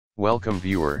Welcome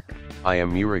viewer, I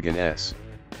am Murugan S.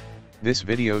 This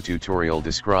video tutorial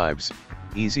describes,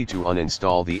 easy to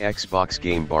uninstall the Xbox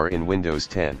Game Bar in Windows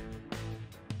 10.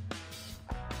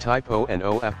 Type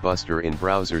ONOF Buster in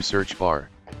browser search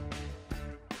bar.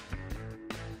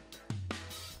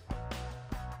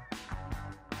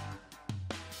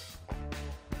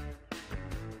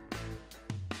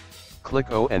 Click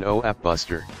ONOF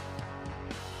Buster.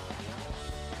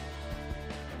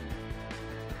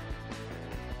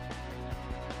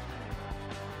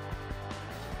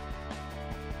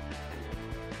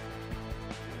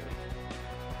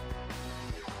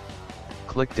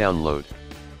 Click Download.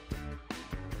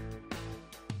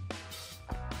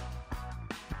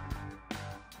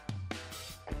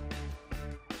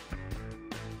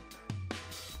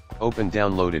 Open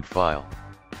downloaded file.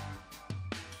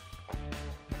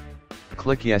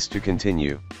 Click Yes to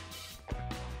continue.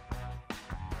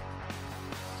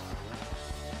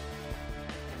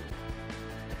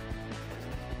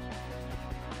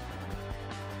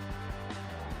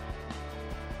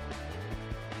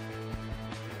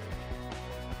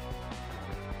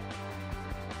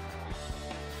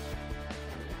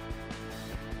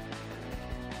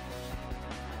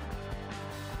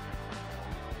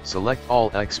 Select all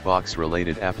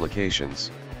Xbox-related applications.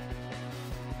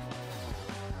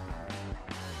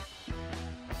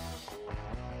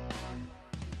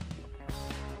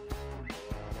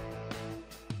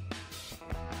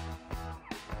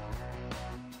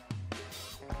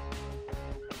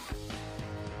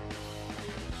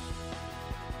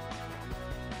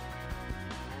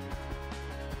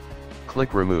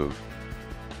 Click Remove.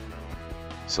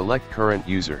 Select Current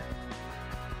User.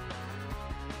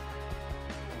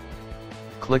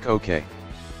 Click OK.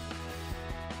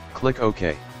 Click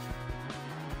OK.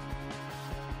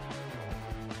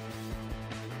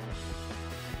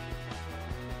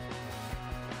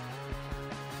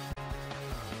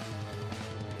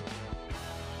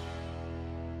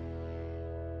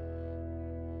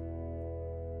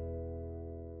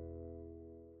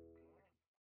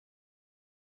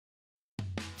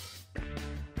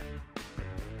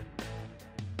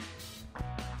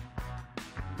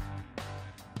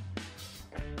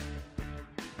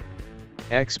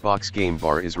 Xbox Game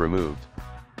Bar is removed.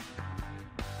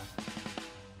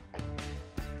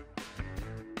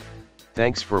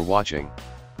 Thanks for watching.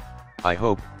 I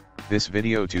hope this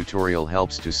video tutorial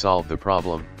helps to solve the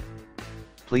problem.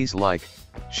 Please like,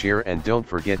 share and don't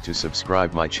forget to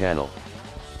subscribe my channel.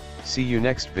 See you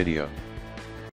next video.